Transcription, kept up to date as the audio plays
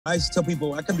I used to tell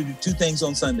people I come to do two things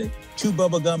on Sunday: chew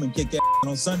bubble gum and kick ass. And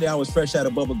on Sunday, I was fresh out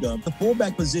of bubble gum. The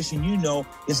fullback position,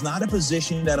 is not a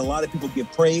position that a lot of people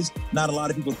give praise, not a lot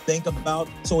of people think about.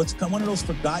 So it's one of those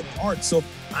forgotten arts. So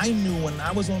I knew when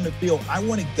I was on the field, I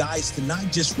wanted guys to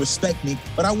not just respect me,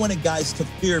 but I wanted guys to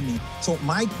fear me. So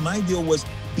my deal was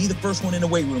be the first one in the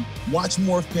weight room, watch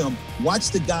more film, watch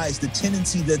the guys, the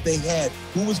tendency that they had,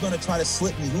 who was going to try to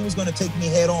slip me, who was going to take me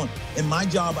head on. In my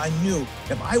job, I knew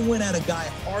if I went at a guy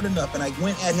hard enough and I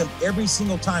went at him every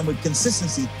single time with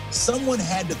consistency, someone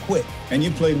had to quit. And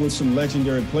you played with some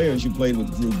legendary players. You played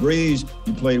with Drew Brees,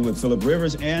 you played with Phillip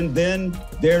Rivers, and then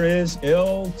there is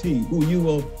LT, who you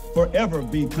will forever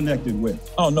be connected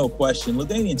with. Oh, no question.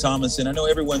 LaDianian Tomlinson, I know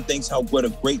everyone thinks what a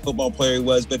great football player he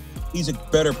was, but he's a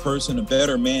better person, a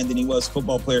better man than he was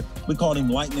football player. We called him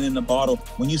lightning in the bottle.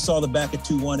 When you saw the back of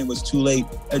 2-1, it was too late.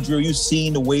 Drew, you've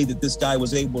seen the way that this guy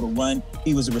was able to run.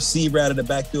 He was a receiver out of the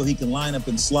backfield. He can line up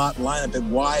in slot, line up at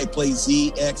Y, play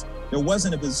Z, X. There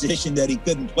wasn't a position that he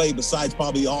couldn't play besides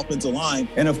probably offensive line.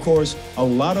 And of course, a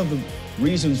lot of the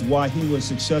reasons why he was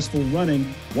successful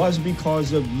running was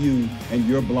because of you and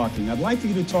your blocking. I'd like for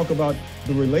you to talk about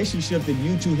the relationship that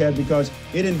you two had, because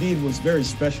it indeed was very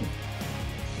special.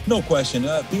 No question.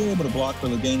 Being able to block for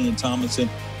LaDianian Tomlinson,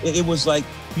 it was like,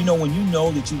 when you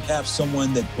know that you have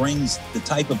someone that brings the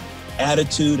type of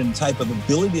attitude and type of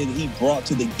ability that he brought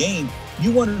to the game,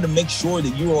 you wanted to make sure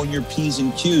that you were on your P's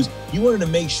and Q's. You wanted to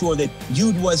make sure that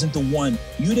you wasn't the one.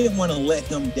 You didn't want to let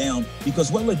him down,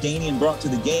 because what LaDianian brought to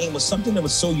the game was something that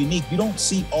was so unique. You don't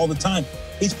see all the time.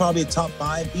 He's probably a top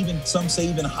 5, even some say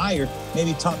even higher,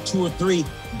 maybe top 2 or 3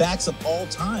 backs of all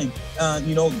time.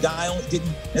 Guy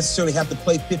didn't necessarily have to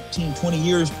play 15, 20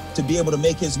 years to be able to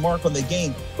make his mark on the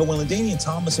game. But when LaDianian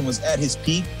Tomlinson was at his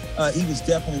peak, he was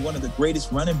definitely one of the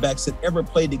greatest running backs that ever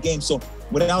played the game. So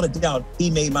without a doubt,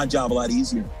 he made my job a lot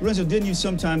easier. Lorenzo, didn't you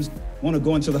sometimes want to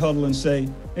go into the huddle and say,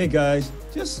 hey guys,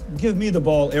 just give me the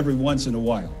ball every once in a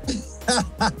while?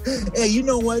 Hey, you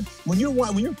know what? When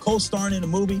you're co-starring in a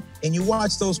movie and you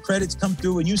watch those credits come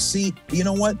through and you see,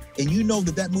 and you know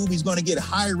that movie's going to get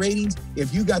higher ratings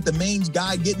if you got the main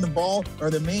guy getting the ball or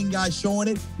the main guy showing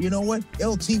it. You know what?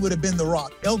 LT would have been The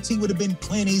Rock. LT would have been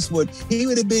Clint Eastwood. He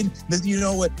would have been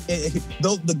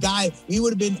the guy. He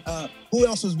would have been who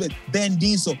else was with Ben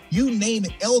Diesel? You name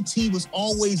it. LT was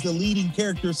always the leading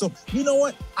character. So you know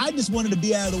what? I just wanted to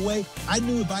be out of the way. I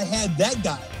knew if I had that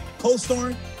guy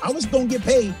co-starring, I was going to get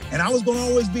paid and I was going to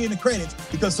always be in the credits,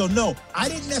 because no, I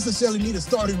didn't necessarily need a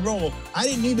starting role. I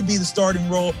didn't need to be the starting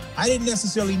role. I didn't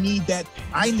necessarily need that.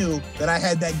 I knew that I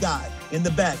had that guy in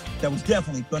the back that was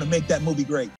definitely going to make that movie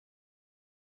great.